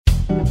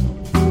Good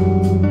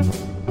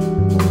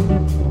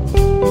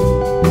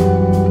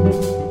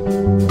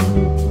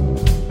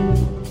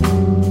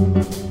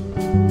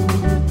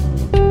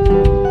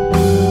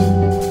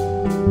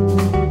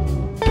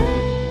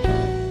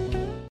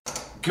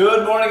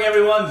morning,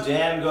 everyone.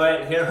 Dan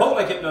Wiht here,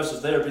 Hypnocafe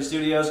Hypnosis Therapy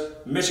Studios,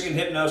 Michigan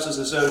Hypnosis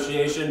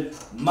Association,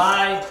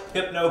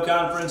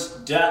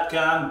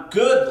 myhypnoconference.com.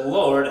 Good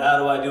Lord, how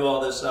do I do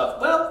all this stuff?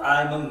 Well,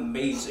 I'm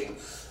amazing.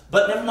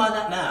 But never mind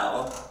that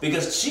now,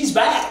 because she's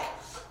back.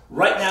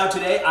 Right now,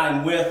 today,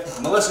 I'm with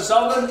Melissa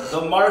Sullivan,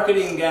 the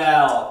marketing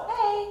gal.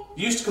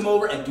 Used to come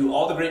over and do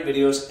all the great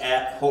videos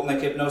at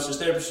Hypnocafe Hypnosis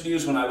Therapy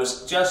Studios when I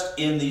was just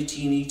in the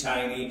teeny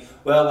tiny,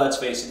 well, let's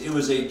face it, it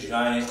was a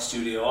giant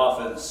studio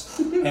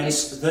office,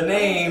 hence the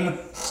name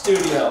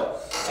studio.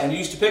 And you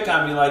used to pick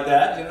on me like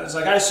that. You know, it's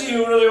like, I see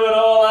you really went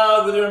all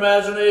out with your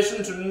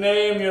imagination to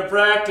name your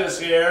practice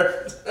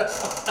here.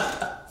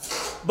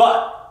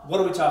 But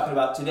what are we talking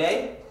about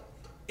today?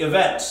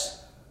 Events.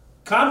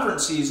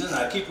 Conference season,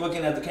 I keep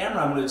looking at the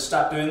camera, I'm going to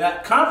stop doing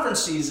that.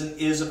 Conference season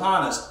is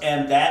upon us,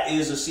 and that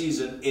is a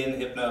season in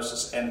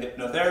hypnosis and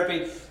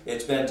hypnotherapy.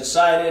 It's been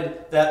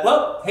decided that,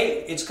 well,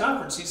 hey, it's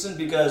conference season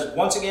because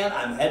once again,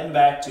 I'm heading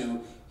back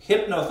to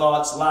Hypno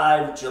Thoughts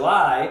Live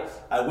July.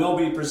 I will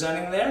be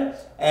presenting there,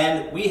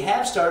 and we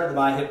have started the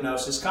My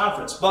Hypnosis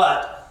Conference,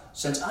 but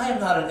since I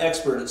am not an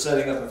expert at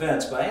setting up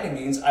events by any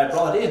means, I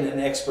brought in an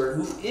expert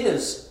who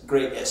is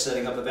great at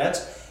setting up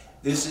events.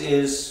 This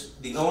is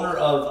the owner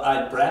of,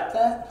 I'd wrap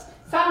that?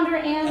 Founder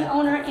and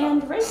owner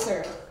and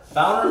racer.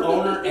 Founder,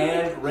 owner,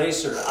 and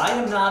racer. I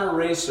am not a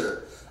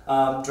racer.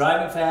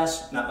 Driving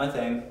fast, not my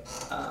thing,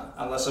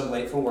 unless I'm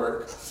late for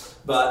work.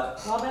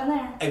 But Well been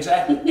there.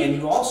 Exactly. And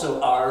you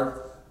also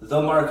are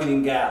the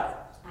marketing gal.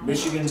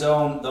 Michigan's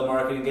own, the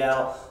marketing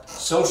gal.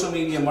 Social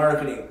media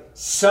marketing.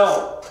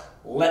 So,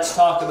 let's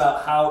talk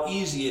about how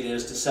easy it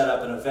is to set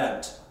up an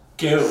event.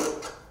 Go.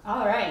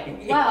 All right.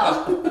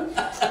 Well,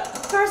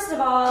 first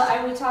of all,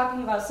 are we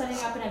talking about setting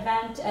up an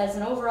event as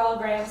an overall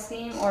grand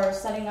scheme or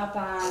setting up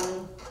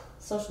on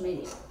social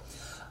media?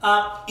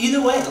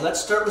 Either way,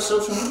 let's start with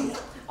social media.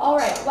 All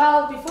right.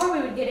 Well, before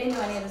we would get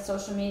into any of the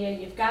social media,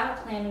 you've got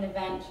to plan an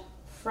event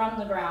from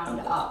the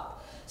ground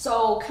up.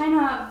 So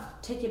kind of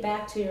take you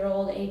back to your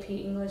old AP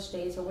English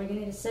days where we're going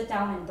to need to sit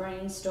down and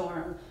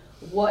brainstorm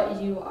what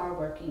you are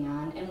working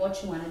on and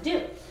what you want to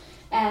do.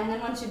 And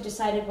then once you've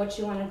decided what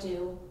you want to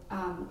do,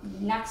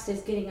 next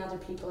is getting other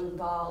people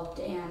involved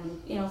and,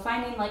 you know,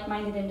 finding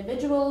like-minded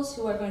individuals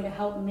who are going to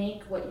help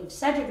make what you've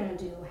said you're going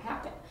to do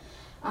happen.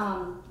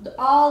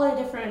 All the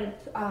different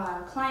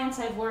clients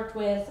I've worked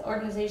with,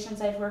 organizations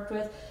I've worked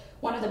with,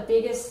 one of the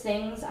biggest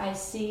things I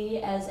see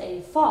as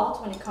a fault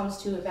when it comes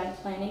to event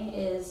planning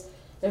is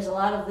there's a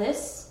lot of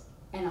this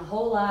and a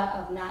whole lot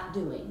of not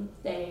doing.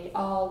 They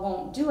all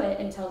won't do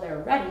it until they're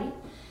ready.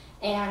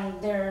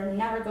 And they're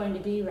never going to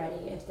be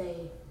ready if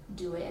they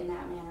do it in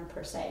that manner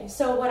per se.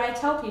 So what I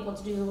tell people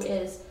to do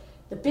is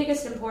the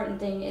biggest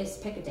important thing is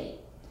pick a date.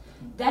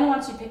 Then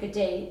once you pick a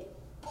date,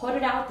 put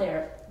it out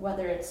there,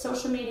 whether it's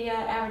social media,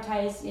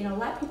 advertise, you know,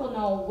 let people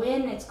know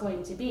when it's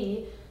going to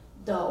be,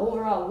 the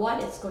overall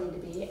what it's going to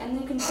be, and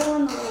you can fill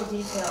in the little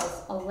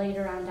details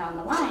later on down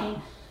the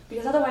line,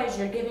 because otherwise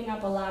you're giving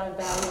up a lot of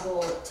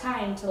valuable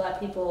time to let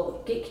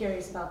people get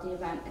curious about the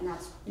event, and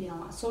that's, you know,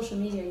 on social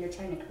media you're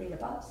trying to create a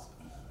buzz.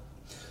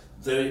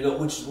 There you go,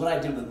 which is what I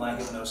did with my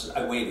hypnosis.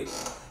 I waited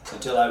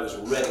until I was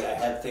ready. I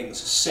had things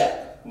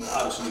set. I mean,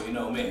 obviously, you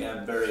know me,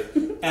 I'm very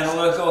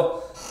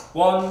analytical.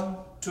 1,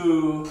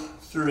 2,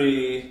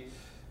 3.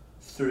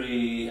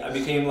 I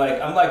became like,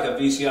 I'm like a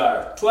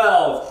VCR.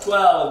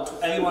 12.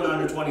 Anyone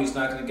under 20 is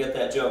not going to get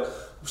that joke.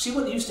 See,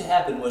 what used to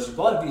happen was you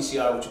bought a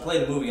VCR, which you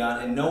played a movie on,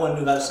 and no one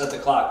knew how to set the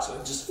clock, so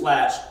it just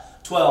flashed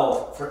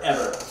 12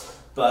 forever.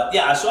 But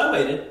yeah, so I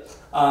waited.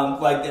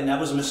 And that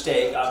was a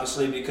mistake,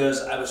 obviously,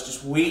 because I was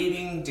just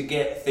waiting to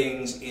get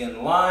things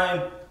in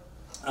line.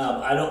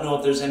 I don't know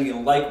if there's any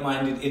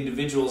like-minded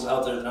individuals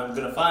out there that I'm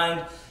going to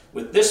find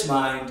with this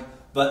mind,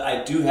 but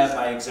I do have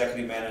my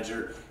executive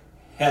manager,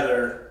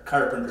 Heather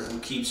Carpenter, who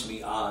keeps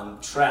me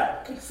on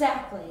track.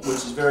 Exactly.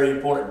 Which is very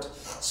important.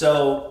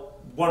 So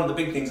one of the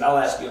big things, I'll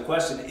ask you a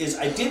question, is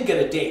I did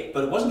get a date,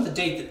 but it wasn't the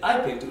date that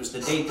I picked, it was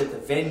the date that the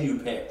venue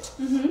picked.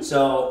 Mm-hmm.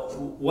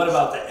 So what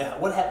about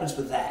that? What happens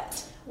with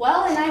that?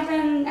 Well, and I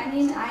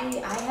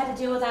had to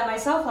deal with that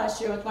myself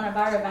last year with one of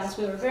our events.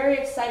 We were very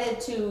excited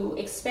to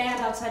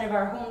expand outside of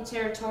our home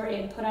territory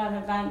and put on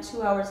an event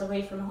 2 hours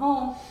away from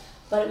home,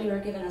 but we were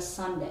given a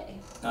Sunday,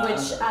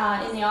 which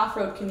in the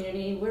off-road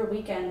community, we're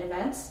weekend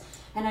events,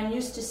 and I'm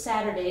used to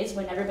Saturdays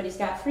when everybody's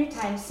got free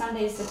time.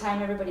 Sunday's the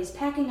time everybody's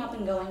packing up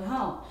and going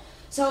home.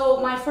 So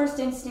my first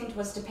instinct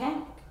was to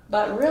panic.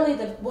 But really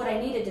what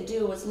I needed to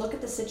do was look at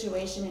the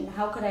situation and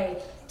how could I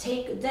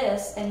take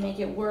this and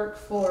make it work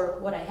for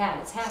what I had.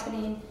 It's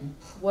happening.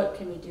 What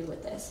can we do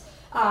with this?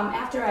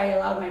 After I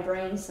allowed my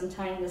brain some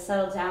time to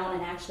settle down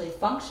and actually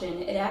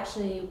function, it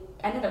actually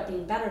ended up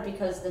being better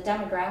because the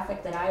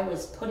demographic that I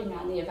was putting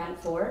on the event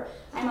for,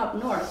 I'm up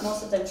north.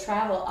 Most of them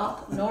travel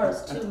up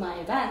north to my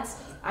events.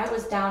 I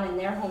was down in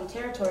their home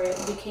territory.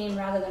 It became,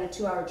 rather than a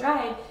 2-hour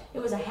drive, it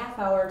was a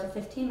half-hour to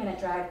 15-minute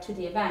drive to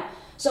the event.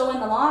 So in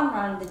the long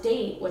run, the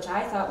date, which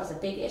I thought was a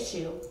big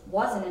issue,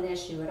 wasn't an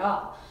issue at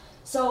all.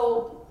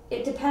 So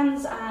it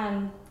depends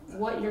on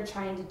what you're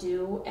trying to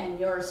do and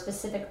your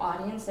specific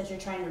audience that you're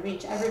trying to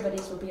reach.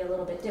 Everybody's will be a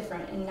little bit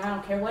different, and I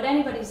don't care what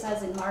anybody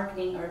says in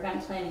marketing or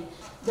event planning,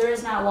 there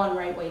is not one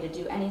right way to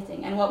do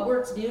anything. And what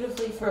works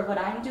beautifully for what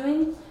I'm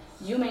doing,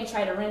 you may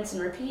try to rinse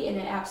and repeat and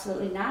it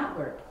absolutely not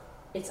work.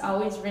 It's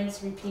always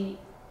rinse, repeat,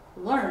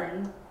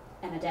 learn,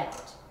 and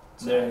adapt.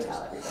 So There I it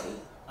tell is. everybody.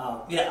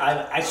 Yeah,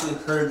 I've actually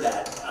heard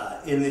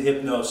that in the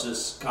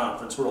hypnosis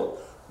conference world.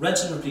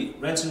 Rinse and repeat,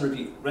 rinse and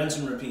repeat, rinse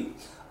and repeat.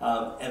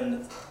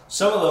 And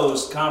some of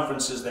those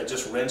conferences that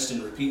just rinsed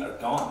and repeat are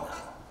gone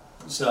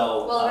now.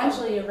 So Well,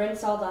 eventually you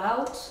rinse all the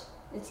out,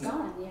 it's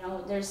gone. You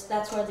know,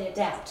 that's where the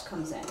adapt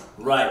comes in.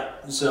 right.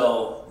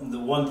 So the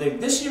one thing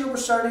this year we're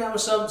starting out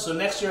with something. So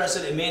next year I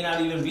said it may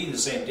not even be the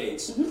same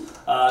dates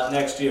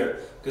next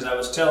year, because I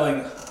was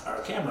telling our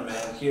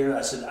cameraman here.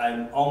 I said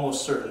I'm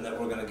almost certain that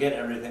we're going to get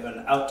everything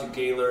out to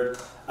Gaylord,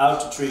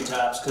 out to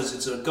Treetops, because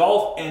it's a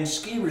golf and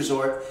ski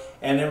resort.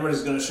 And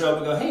everybody's going to show up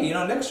and go, hey, you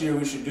know, next year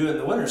we should do it in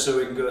the winter so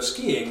we can go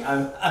skiing.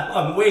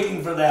 I'm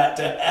waiting for that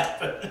to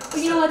happen. But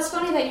you know, it's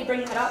funny that you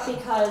bring that up,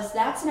 because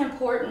that's an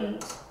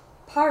important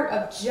part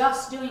of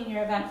just doing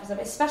your event,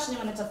 especially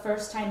when it's a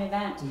first-time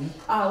event,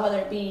 whether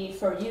it be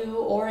for you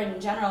or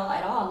in general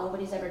at all.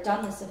 Nobody's ever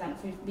done this event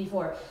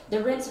before.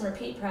 The rinse and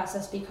repeat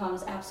process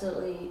becomes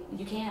absolutely,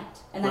 you can't.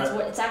 And that's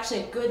what, it's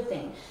actually a good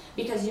thing,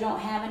 because you don't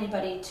have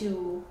anybody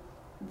to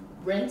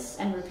rinse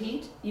and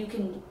repeat. You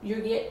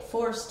get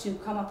forced to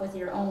come up with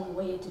your own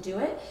way to do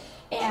it,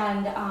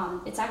 and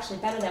it's actually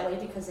better that way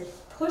because it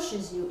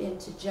pushes you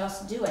into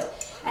just do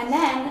it. And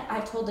then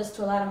I've told this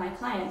to a lot of my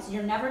clients,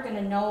 you're never going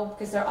to know,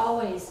 because they're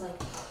always like,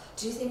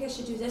 do you think I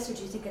should do this, or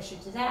do you think I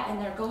should do that?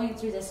 And they're going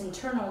through this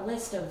internal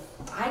list of,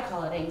 I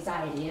call it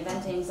anxiety,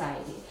 event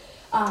anxiety.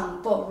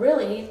 But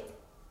really,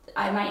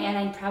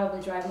 I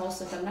probably drive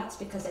most of them nuts,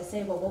 because I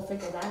say, well, we'll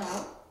figure that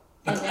out.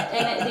 And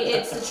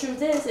the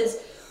truth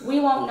is we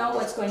won't know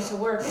what's going to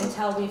work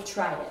until we've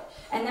tried it.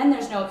 And then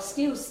there's no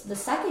excuse the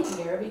second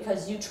year,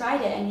 because you tried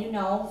it and you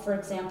know, for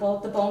example,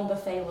 the bone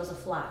buffet was a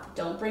flop.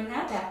 Don't bring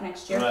that back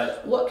next year.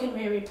 Right. What can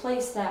we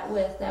replace that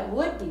with that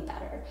would be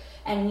better?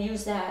 And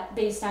use that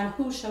based on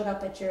who showed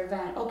up at your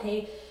event.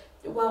 Okay,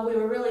 well, we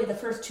were really, the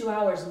first 2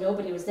 hours,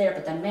 nobody was there,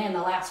 but then, man, the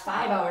last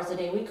 5 hours a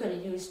day, we could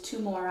have used 2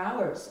 more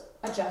hours.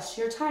 Adjust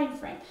your time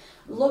frame.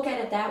 Look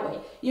at it that way.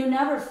 You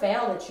never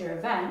failed at your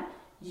event.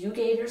 You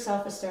gave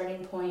yourself a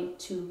starting point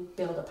to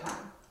build upon.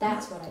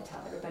 That's what I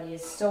tell everybody.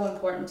 It's so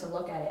important to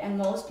look at it. And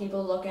most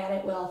people look at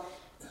it, well,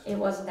 it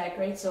wasn't that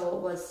great, so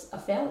it was a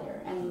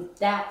failure. And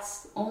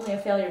that's only a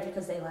failure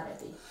because they let it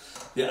be.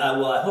 Yeah,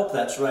 well, I hope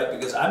that's right,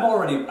 because I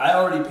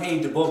already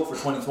paid to book for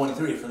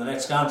 2023 for the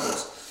next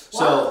conference.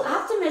 Well, So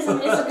optimism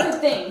is a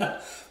good thing.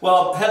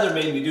 Well, Heather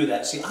made me do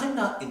that. See, I'm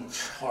not in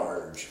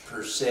charge,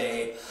 per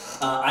se.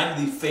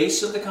 I'm the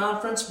face of the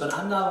conference, but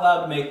I'm not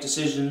allowed to make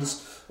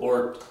decisions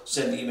or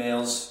send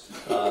emails,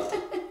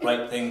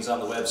 write things on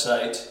the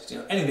website,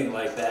 anything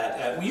like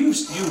that.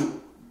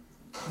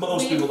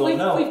 Most people don't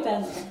know. We've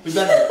been there. We've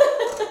been there.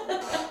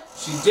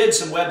 She did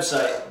some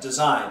website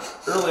design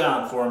early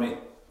on for me.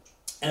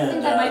 And, I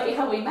think that might be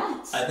how we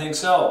met. I think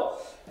so.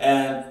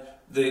 And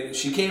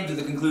she came to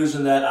the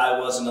conclusion that I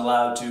wasn't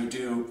allowed to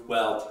do,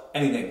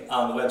 anything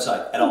on the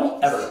website at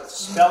all, ever.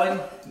 Spelling,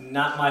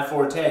 not my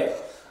forte.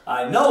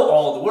 I know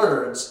all the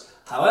words,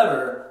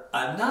 however,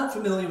 I'm not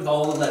familiar with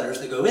all the letters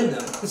that go in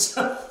them.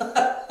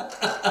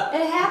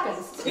 It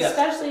happens, Yeah.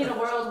 especially in a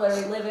world where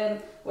we live in,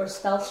 where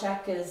spell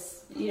check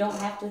is, you don't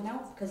have to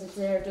know, because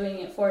they're doing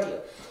it for you.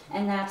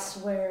 And that's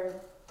where,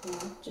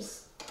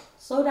 just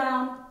slow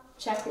down,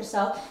 check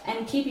yourself,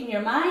 and keeping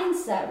your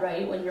mindset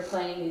right when you're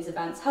planning these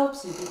events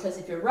helps you, because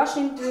if you're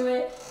rushing through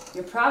it,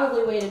 you're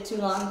probably waited too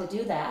long to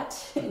do that,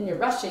 and you're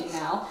rushing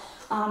now.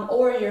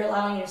 Or you're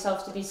allowing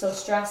yourself to be so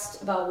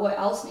stressed about what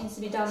else needs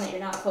to be done that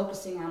you're not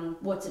focusing on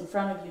what's in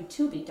front of you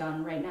to be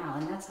done right now.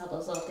 And that's how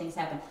those little things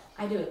happen.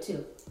 I do it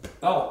too.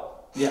 Oh,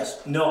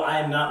 yes. No, I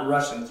am not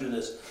rushing through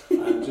this.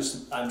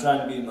 I'm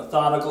trying to be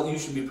methodical. You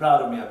should be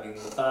proud of me. I'm being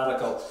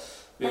methodical.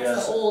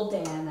 That's the old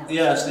Dan.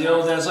 Yes, the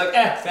old Dan's like,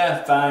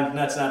 fine.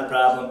 That's not a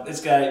problem. This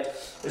guy,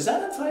 is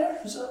that on fire?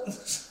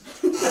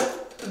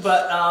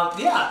 But,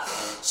 yeah.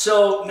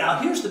 So now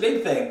here's the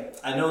big thing.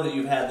 I know that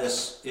you've had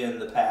this in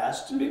the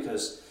past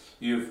because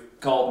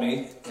you've called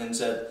me and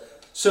said,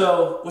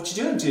 so what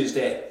you doing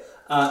Tuesday?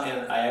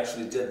 And I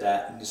actually did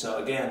that. And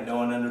so again, no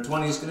one under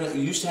 20 is going to,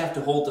 you used to have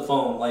to hold the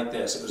phone like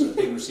this. It was a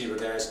big receiver,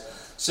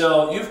 guys.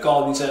 So you've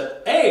called me and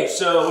said, hey,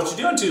 so what you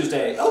doing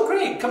Tuesday? Oh,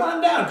 great. Come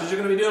on down, because you're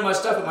going to be doing my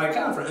stuff at my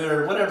conference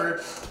or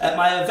whatever at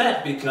my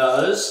event,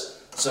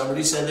 because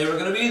somebody said they were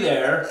going to be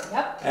there.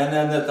 Yep. And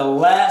then at the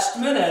last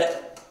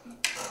minute,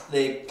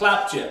 they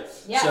clapped you.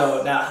 Yes.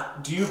 So now,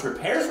 do you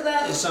prepare for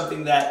that? Is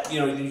something that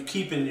you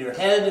keep in your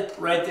head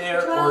right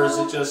there, or is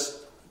it just?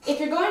 if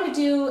you're going to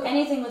do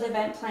anything with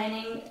event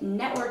planning,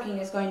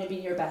 networking is going to be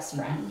your best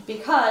friend,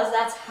 because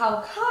that's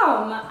how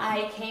come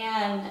I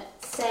can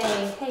say,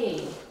 hey,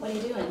 what are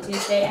you doing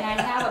Tuesday? And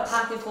I have a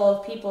pocket full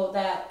of people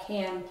that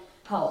can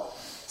help.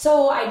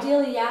 So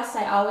ideally, yes,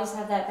 I always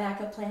have that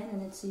backup plan,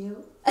 and it's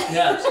you.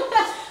 Yes.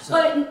 So.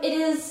 But it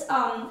is,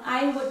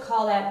 I would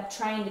call that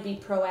trying to be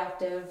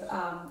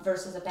proactive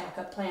versus a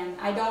backup plan.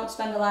 I don't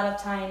spend a lot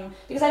of time,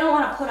 because I don't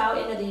want to put out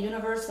into the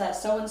universe that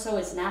so-and-so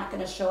is not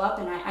going to show up,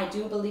 and I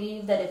do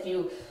believe that if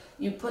you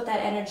put that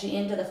energy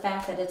into the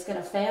fact that it's going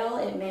to fail,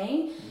 it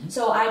may. Mm-hmm.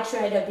 So I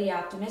try to be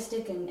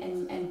optimistic,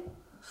 and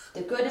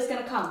the good is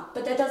going to come.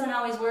 But that doesn't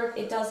always work.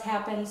 It does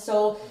happen.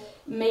 So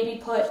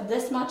maybe put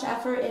this much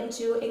effort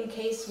into, in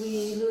case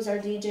we lose our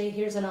DJ,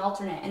 here's an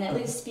alternate, and at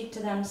least speak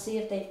to them, see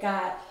if they've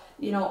got,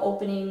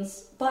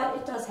 openings. But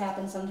it does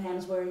happen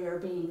sometimes where you're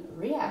being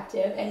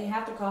reactive and you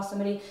have to call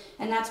somebody,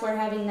 and that's where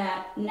having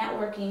that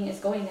networking is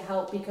going to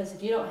help, because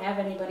if you don't have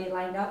anybody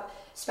lined up,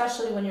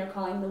 especially when you're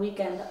calling the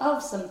weekend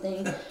of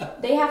something,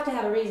 they have to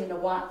have a reason to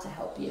want to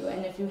help you,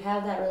 and if you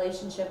have that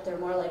relationship, they're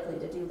more likely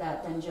to do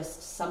that than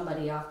just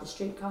somebody off the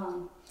street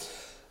calling.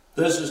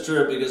 This is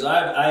true, because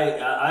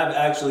I've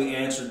actually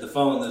answered the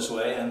phone this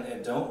way,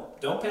 and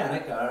don't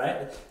panic, all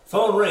right?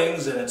 Phone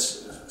rings and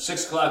it's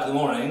 6 o'clock in the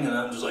morning, and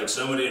I'm just like,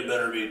 somebody had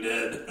better be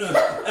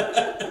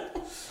dead.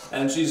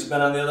 And she's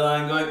been on the other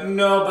line going,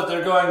 no, but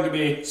they're going to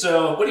be.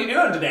 So what are you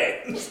doing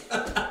today?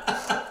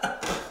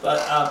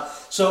 But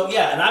so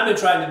yeah, and I've been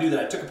trying to do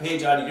that. I took a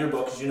page out of your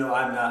book, because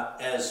I'm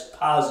not as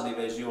positive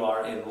as you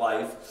are in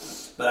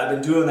life, but I've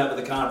been doing that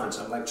with the conference.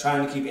 I'm like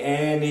trying to keep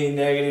any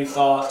negative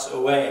thoughts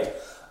away.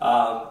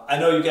 I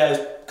know you guys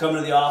come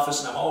to the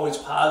office and I'm always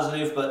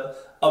positive,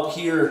 but up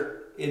here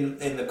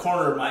in the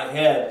corner of my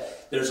head,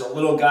 there's a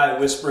little guy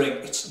whispering,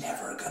 it's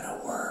never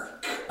gonna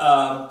work.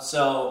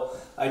 So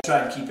I try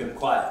and keep him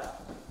quiet.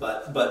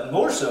 But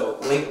more so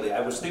lately,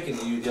 I was thinking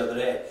to you the other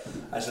day,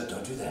 I said,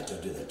 don't do that,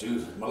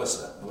 dude,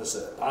 Melissa,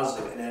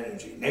 positive and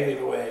energy,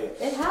 negative away.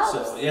 It helps.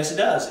 So yes, it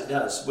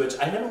does, which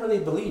I never really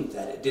believed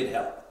that it did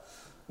help.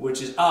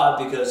 Which is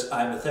odd, because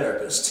I'm a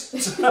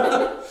therapist.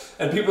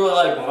 And people are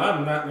like, well,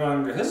 I'm not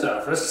going to his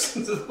office.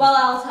 Well,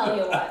 I'll tell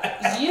you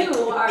what.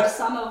 You are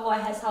some of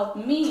what has helped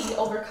me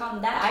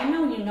overcome that. I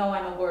know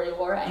I'm a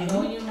worrywart. I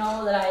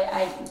know that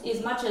I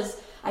as much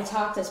as I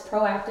talked as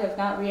proactive,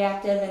 not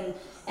reactive,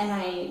 and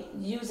I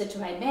use it to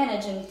my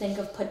advantage and think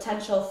of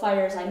potential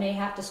fires I may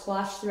have to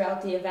squash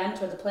throughout the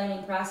event or the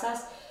planning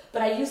process.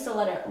 But I used to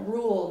let it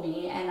rule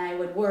me, and I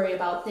would worry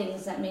about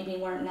things that maybe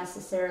weren't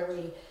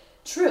necessarily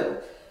true.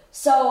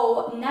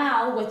 So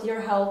now, with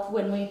your help,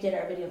 when we did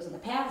our videos in the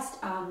past,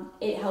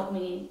 it helped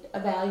me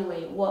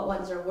evaluate what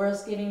ones are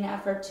worth giving the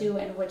effort to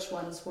and which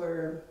ones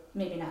were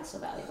maybe not so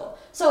valuable.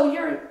 So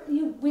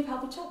we've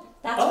helped each other.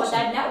 That's awesome. What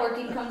that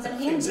networking comes in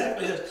handy.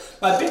 Exactly.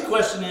 My big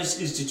question is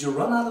did you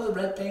run out of the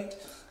red paint?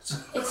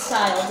 It's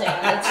style,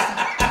 Dan.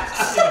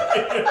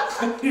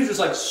 You're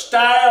just like,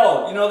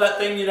 style. That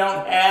thing you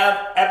don't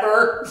have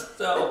ever.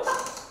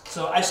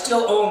 So I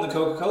still own the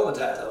Coca-Cola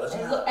tie, though, isn't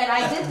it? And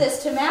I did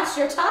this to match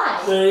your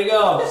tie. There you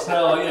go.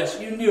 So, yes,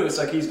 you knew. It's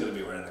like he's going to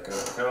be wearing the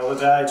Coca-Cola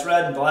tie. It's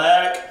red and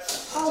black.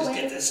 Just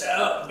get this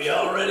out and be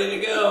all ready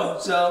to go.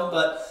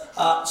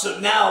 So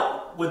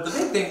now, with the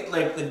big thing,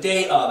 like the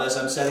day of, as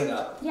I'm setting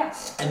up,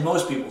 yes, and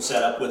most people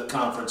set up with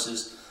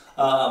conferences,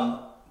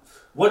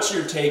 what's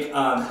your take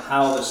on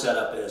how the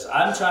setup is?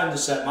 I'm trying to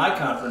set my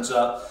conference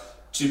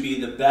up to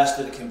be the best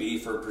that it can be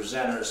for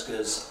presenters,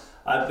 because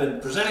I've been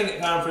presenting at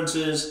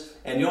conferences,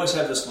 and you always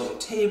have this little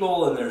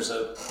table, and there's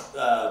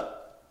a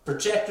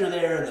projector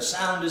there, and the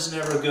sound is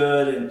never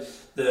good, and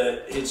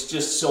it's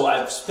just, so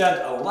I've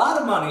spent a lot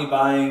of money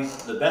buying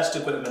the best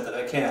equipment that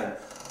I can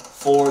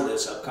for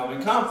this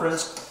upcoming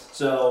conference.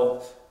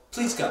 So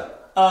please come,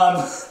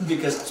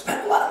 because I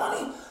spent a lot of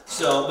money.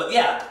 So, but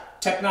yeah,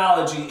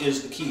 technology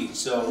is the key.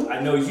 So I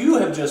know you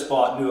have just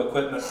bought new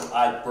equipment.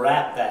 I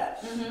brat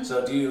that. Mm-hmm.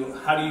 So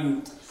how do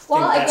you?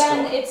 Well,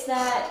 again, it's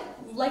that,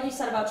 like you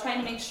said, about trying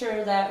to make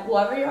sure that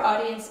whoever your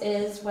audience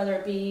is, whether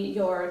it be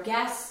your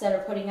guests that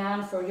are putting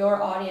on for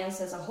your audience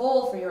as a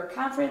whole, for your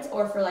conference,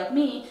 or for like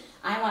me,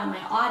 I want my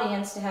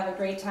audience to have a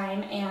great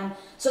time. And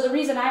so the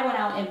reason I went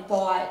out and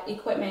bought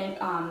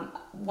equipment,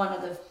 one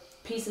of the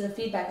pieces of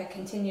feedback I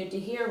continued to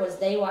hear was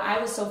I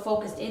was so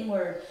focused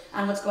inward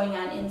on what's going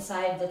on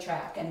inside the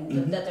track,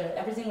 and that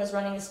everything was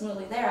running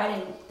smoothly there. I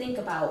didn't think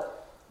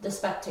about the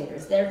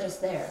spectators. They're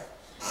just there.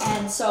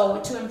 And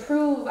so to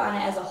improve on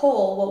it as a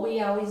whole, what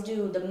we always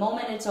do, the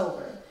moment it's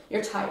over,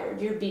 you're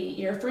tired, you're beat,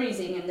 you're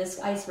freezing in this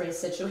ice race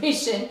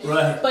situation.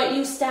 Right. But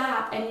you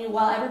stop, and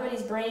while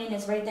everybody's brain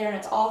is right there and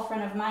it's all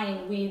front of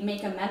mind, we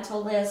make a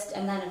mental list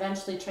and then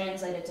eventually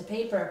translate it to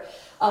paper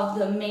of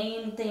the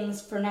main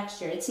things for next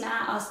year. It's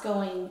not us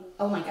going,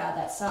 oh my God,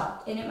 that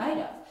sucked, and it might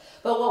have.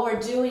 But what we're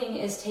doing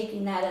is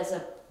taking that as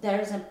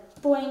there's a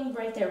boing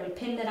right there. We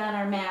pinned it on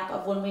our map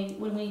of when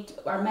we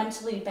are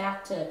mentally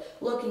back to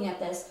looking at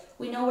this,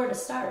 we know where to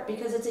start,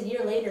 because it's a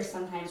year later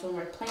sometimes when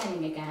we're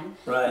planning again.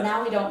 Right.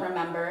 Now we don't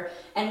remember.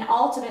 And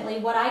ultimately,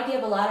 what I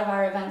give a lot of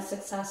our event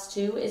success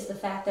to is the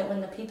fact that when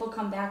the people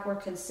come back, we're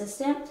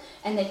consistent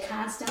and they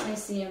constantly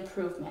see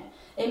improvement.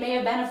 It may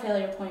have been a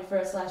failure point for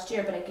us last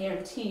year, but I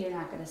guarantee you're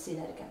not going to see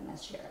that again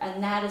this year.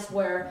 And that is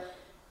where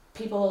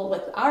people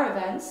with our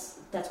events,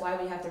 that's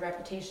why we have the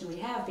reputation we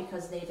have,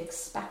 because they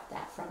expect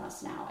that from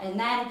us now. And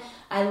then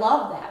I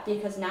love that,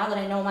 because now that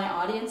I know my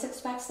audience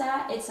expects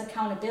that, it's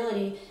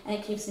accountability, and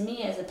it keeps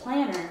me as a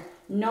planner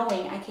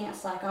knowing I can't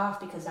slack off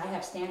because I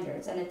have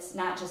standards. And it's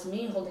not just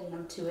me holding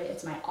them to it,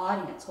 it's my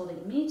audience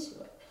holding me to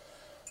it.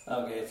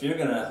 Okay, if you're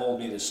going to hold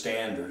me to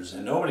standards,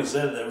 and nobody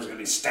said there was going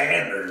to be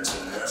standards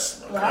in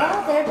this. Okay.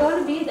 Well, they're going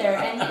to be there,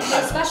 and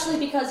especially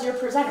because you're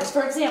presenters.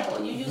 For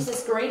example, you use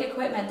this great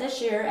equipment this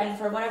year, and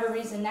for whatever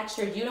reason next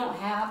year you don't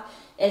have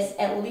is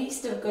at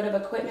least as good of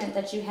equipment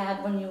that you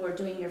had when you were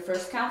doing your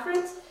first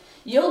conference.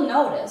 You'll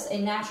notice a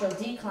natural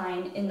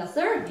decline in the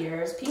third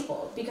year as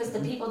people, because the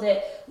people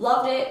that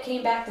loved it,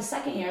 came back the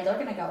second year, they're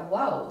going to go,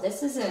 whoa,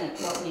 this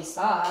isn't what we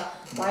saw.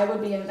 Why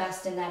would we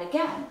invest in that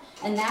again?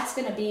 And that's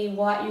going to be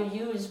what you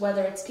use,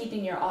 whether it's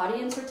keeping your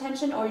audience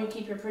retention or you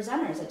keep your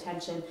presenters'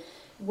 attention.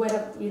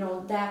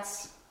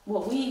 That's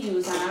what we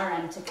use on our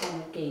end to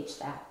kind of gauge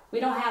that. We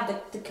don't have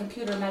the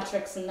computer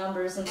metrics and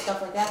numbers and stuff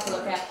like that to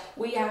look at.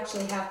 We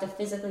actually have to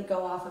physically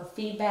go off of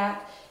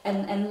feedback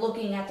and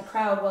looking at the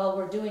crowd while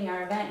we're doing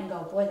our event and go,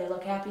 boy, they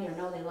look happy, or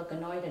no, they look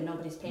annoyed and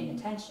nobody's paying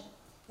attention.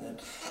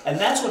 And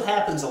that's what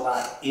happens a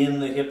lot in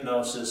the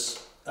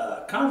hypnosis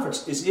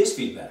conference is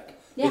feedback.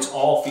 Yeah. It's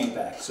all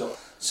feedback.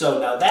 So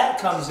now that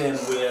comes in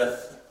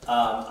with,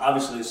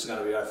 obviously this is going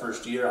to be our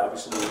first year.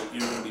 Obviously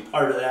you're going to be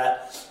part of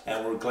that,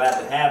 and we're glad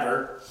to have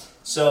her.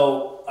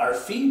 So our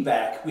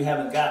feedback, we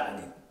haven't gotten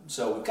any.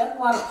 So we've got a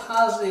lot of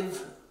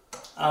positive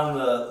on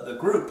the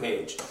group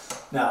page.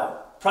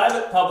 Now,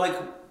 private, public,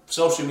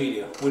 social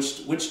media,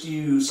 which do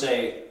you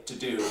say to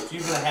do? If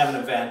you're going to have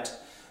an event,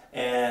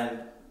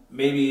 and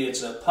maybe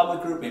it's a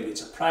public group, maybe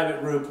it's a private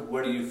group,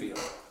 where do you feel?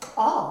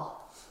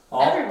 All.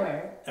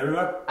 Everywhere.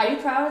 Everywhere? Are you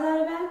proud of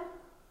that event?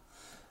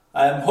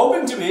 I'm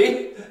hoping to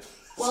be.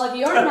 Well, if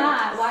you're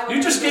not, why would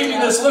you just gave me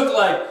this look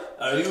like,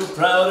 are you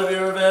proud of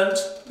your event,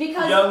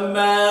 because young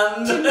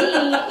man? To me,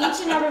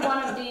 each and every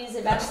one of these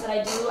events that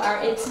I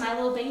do it's my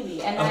little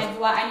baby.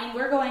 And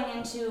we're going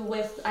into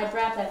I'd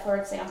wrap that, for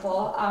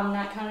example,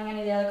 not counting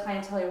any of the other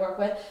clientele I work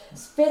with,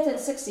 5th and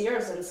 6th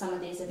years in some of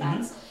these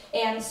events.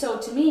 Mm-hmm. And so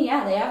to me,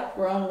 yeah, they have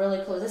grown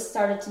really close. This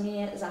started to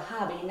me as a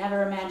hobby.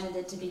 Never imagined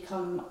it to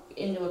become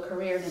into a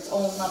career in its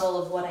own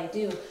level of what I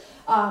do.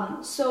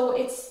 So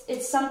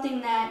it's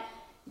something that,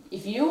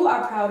 if you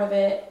are proud of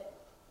it,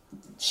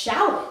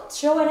 shout it.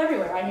 Show it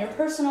everywhere. On your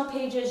personal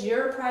pages,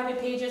 your private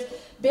pages,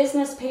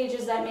 business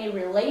pages that may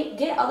relate.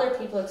 Get other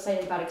people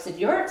excited about it. Because if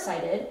you're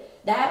excited,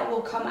 that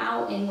will come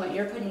out in what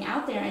you're putting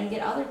out there and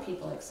get other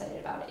people excited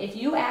about it. If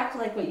you act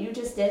like what you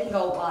just did and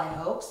go, well, I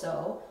hope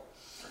so,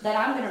 then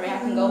I'm going to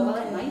react and go, well,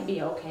 it might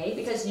be okay,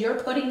 because you're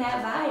putting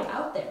that vibe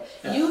out there.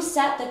 Yeah. You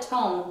set the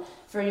tone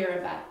for your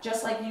event,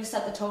 just like you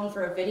set the tone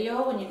for a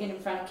video when you get in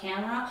front of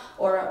camera,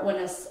 or when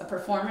a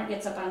performer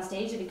gets up on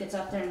stage, if he gets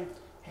up there and,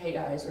 hey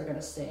guys, we're going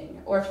to sing.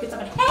 Or if he gets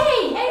up and,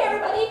 hey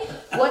everybody,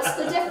 what's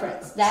the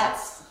difference?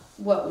 That's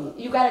what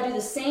you got to do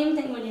the same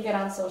thing when you get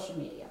on social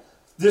media.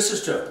 This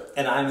is true,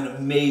 and I'm an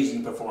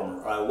amazing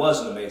performer. I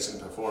was an amazing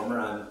performer.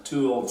 I'm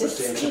too old for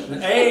stage.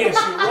 Hey,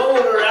 she rolled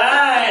her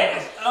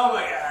eyes. Oh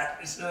my God.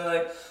 It's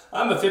like,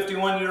 I'm a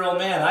 51-year-old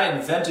man. I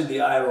invented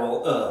the eye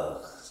roll.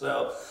 Ugh.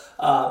 So,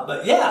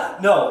 but yeah,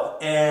 no.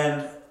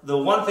 And the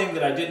one thing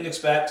that I didn't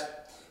expect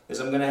is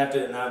I'm going to have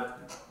to, now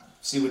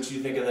see what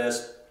you think of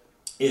this,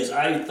 is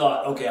I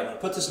thought, okay, I'm going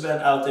to put this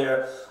event out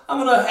there.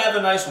 I'm going to have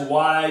a nice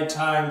wide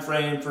time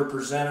frame for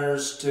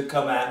presenters to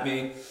come at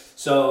me.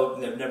 So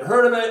they've never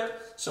heard of it.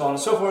 So on and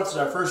so forth. It's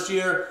our first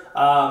year.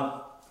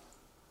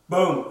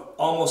 Boom.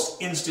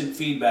 Almost instant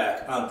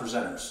feedback on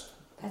presenters.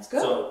 That's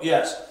good. So,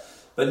 yes.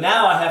 But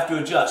now I have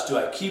to adjust. Do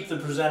I keep the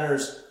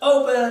presenters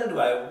open? Do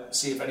I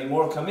see if any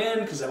more come in?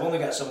 Because I've only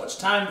got so much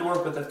time to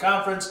work with the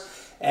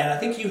conference. And I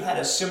think you had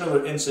a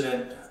similar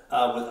incident with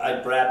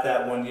IBRAP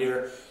that one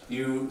year.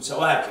 You said,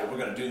 okay, we're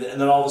going to do that. And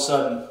then all of a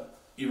sudden,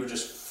 you were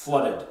just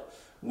flooded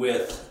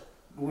with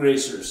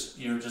racers.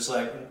 You were just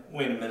like,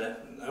 wait a minute.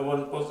 I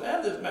wasn't supposed to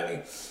have this many.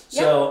 Yep.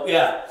 So,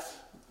 yeah.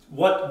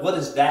 What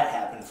does that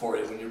happen for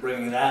you when you're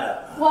bringing that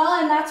up?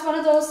 Well, and that's one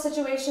of those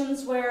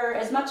situations where,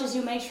 as much as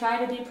you may try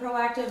to be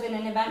proactive in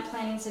an event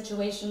planning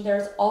situation,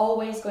 there's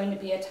always going to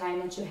be a time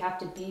that you have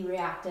to be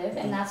reactive,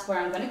 and that's where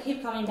I'm going to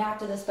keep coming back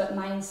to this, but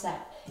mindset.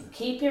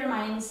 Keep your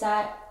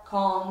mindset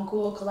calm,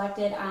 cool,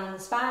 collected, on the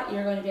spot.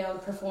 You're going to be able to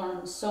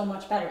perform so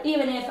much better.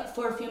 Even if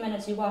for a few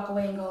minutes you walk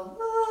away and go,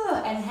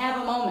 and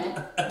have a moment,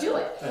 do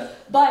it.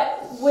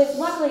 But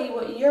luckily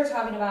what you're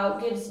talking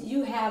about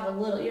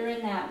you're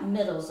in that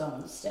middle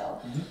zone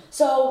still. Mm-hmm.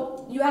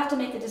 So you have to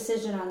make a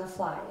decision on the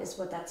fly is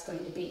what that's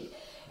going to be.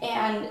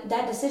 And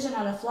that decision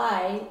on the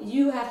fly,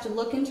 you have to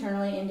look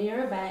internally into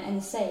your event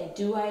and say,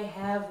 do I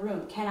have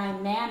room? Can I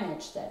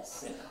manage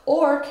this? Yeah.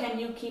 Or can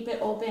you keep it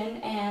open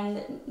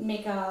and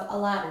make a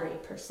lottery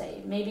per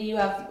se? Maybe you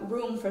have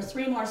room for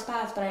 3 more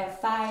spots, but I have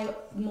 5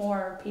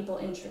 more people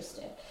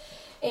interested.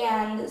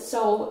 And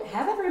so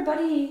have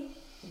everybody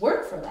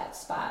work for that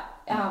spot.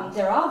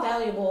 They're all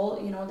valuable,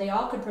 you know, they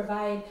all could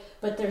provide,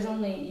 but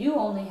you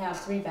only have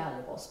 3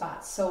 valuable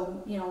spots.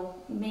 So, you know,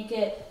 make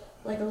it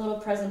like a little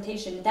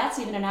presentation. That's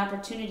even an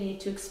opportunity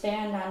to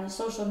expand on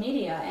social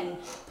media and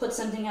put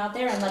something out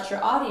there and let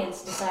your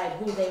audience decide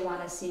who they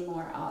want to see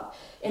more of.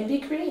 And be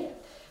creative.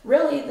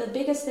 Really, the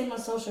biggest thing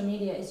with social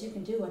media is you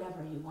can do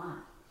whatever you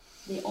want.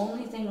 The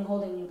only thing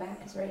holding you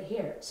back is right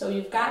here. So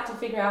you've got to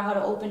figure out how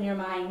to open your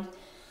mind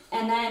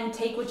and then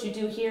take what you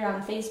do here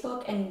on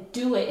Facebook and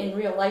do it in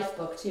real life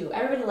book too.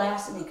 Everybody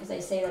laughs at me because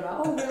I say that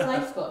about, real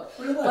life book.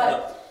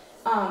 But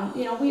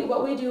you know,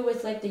 what we do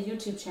with like the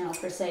YouTube channel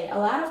per se, a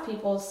lot of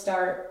people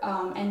start,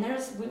 and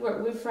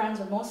we're friends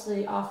with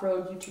mostly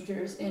off-road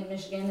YouTubers in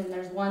Michigan, and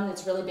there's one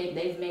that's really big.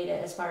 They've made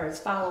it as far as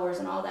followers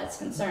and all that's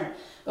concerned.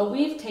 But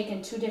we've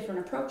taken 2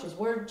 different approaches.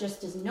 We're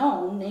just as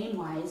known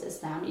name-wise as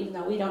them, even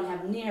though we don't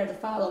have near the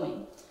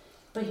following.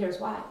 But here's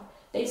why.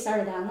 They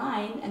started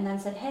online and then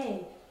said,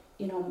 hey,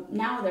 you know,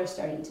 now they're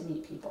starting to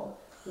meet people.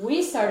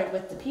 We started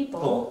with the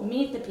people,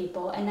 meet the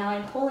people, and now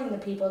I'm pulling the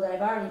people that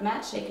I've already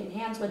met, shaken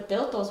hands with,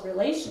 built those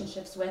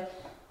relationships with,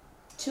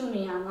 to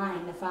me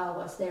online to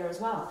follow us there as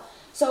well.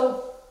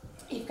 So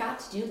you've got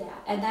to do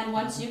that. And then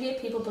once you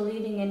get people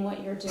believing in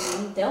what you're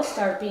doing, they'll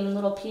start being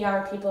little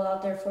PR people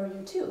out there for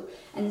you too,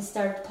 and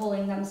start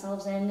pulling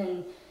themselves in.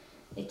 And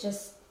it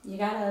just, you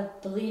gotta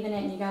believe in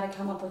it, and you gotta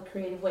come up with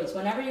creative ways.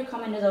 Whenever you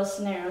come into those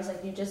scenarios,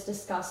 like you just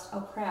discussed,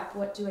 oh crap,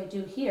 what do I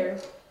do here?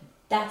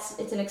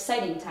 It's an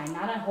exciting time,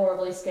 not a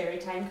horribly scary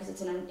time, because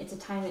it's a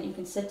time that you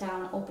can sit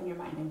down, open your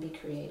mind, and be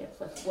creative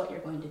with what you're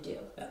going to do.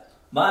 Yeah.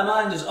 My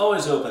mind is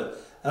always open.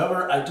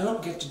 However, I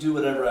don't get to do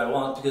whatever I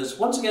want because,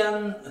 once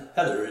again,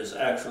 Heather is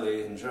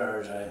actually in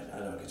charge. I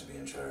don't get to be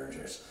in charge.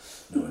 There's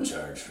no in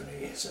charge for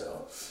me.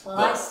 So. Well,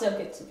 I still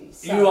get to be.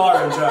 So. You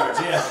are in charge,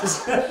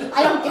 yes.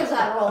 I don't give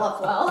that roll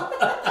up well.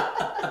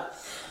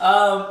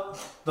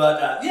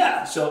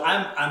 Yeah, so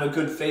I'm a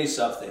good face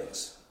of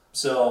things.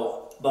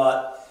 So,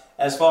 but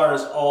as far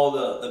as all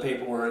the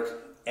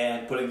paperwork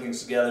and putting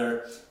things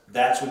together,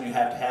 that's when you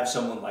have to have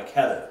someone like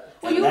Heather.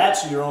 And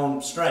that's your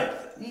own strength.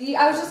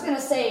 I was just going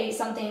to say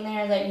something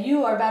there that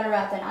you are better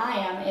at than I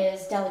am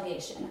is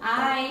delegation.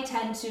 I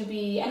tend to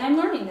be, and I'm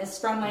learning this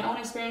from my own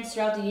experience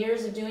throughout the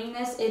years of doing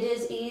this, it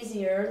is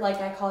easier,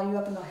 like I call you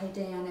up and go, hey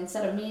Dan,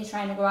 instead of me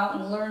trying to go out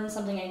and learn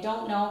something I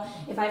don't know,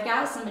 if I've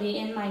got somebody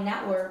in my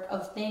network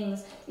of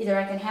things, either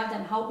I can have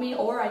them help me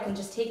or I can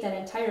just take that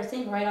entire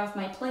thing right off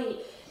my plate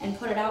and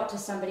put it out to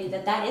somebody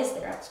that is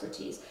their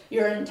expertise.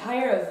 Your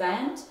entire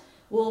event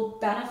will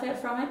benefit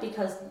from it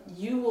because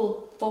you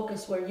will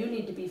focus where you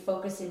need to be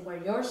focusing,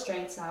 where your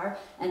strengths are,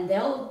 and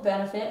they'll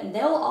benefit, and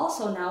they'll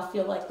also now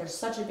feel like they're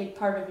such a big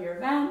part of your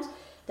event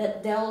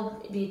that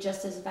they'll be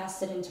just as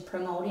vested into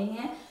promoting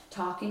it,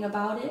 talking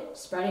about it,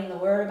 spreading the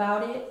word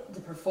about it, the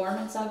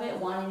performance of it,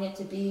 wanting it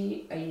to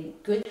be a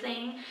good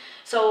thing.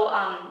 So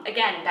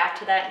again, back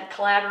to that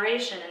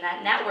collaboration and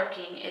that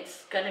networking,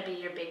 it's going to be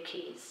your big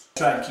keys.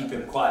 Try and keep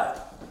him quiet.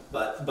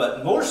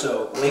 But more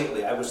so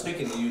lately, I was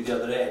thinking to you the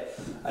other day,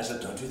 I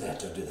said, don't do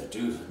that,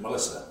 do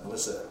Melissa,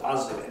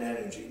 positive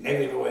energy,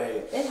 negative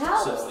away. It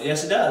helps. So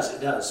yes, it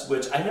does,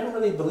 which I never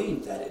really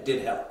believed that it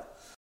did help.